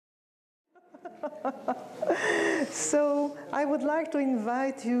So I would like to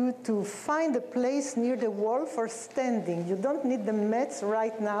invite you to find a place near the wall for standing. You don't need the mats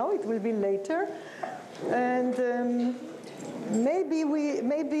right now, it will be later. And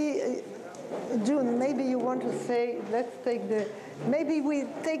June, maybe you want to say, maybe we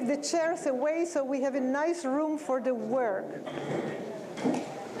take the chairs away so we have a nice room for the work.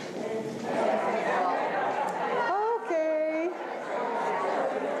 Okay.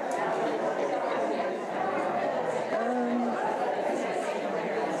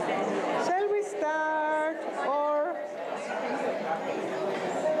 Shall we start? Or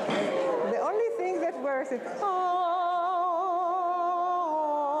the only thing that works is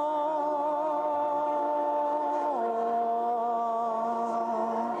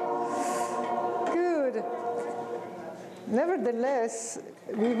good. Nevertheless,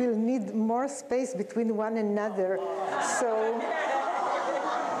 we will need more space between one another. So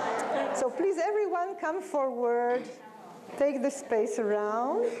please, everyone, come forward. Take the space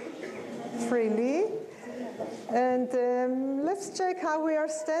around freely. And let's check how we are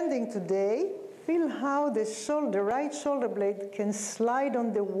standing today. Feel how the right shoulder blade can slide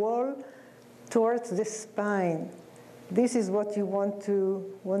on the wall towards the spine. This is what you want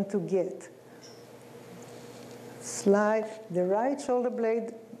to get. Slide the right shoulder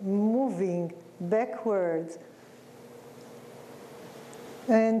blade moving backwards.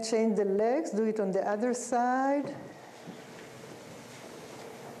 And change the legs, do it on the other side.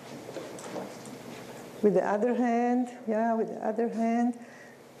 With the other hand, with the other hand.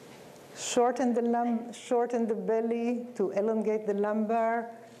 Shorten the belly to elongate the lumbar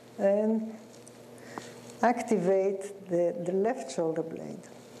and activate the left shoulder blade.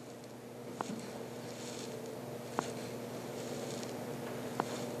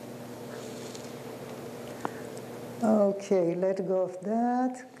 Okay, let go of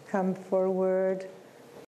that. Come forward.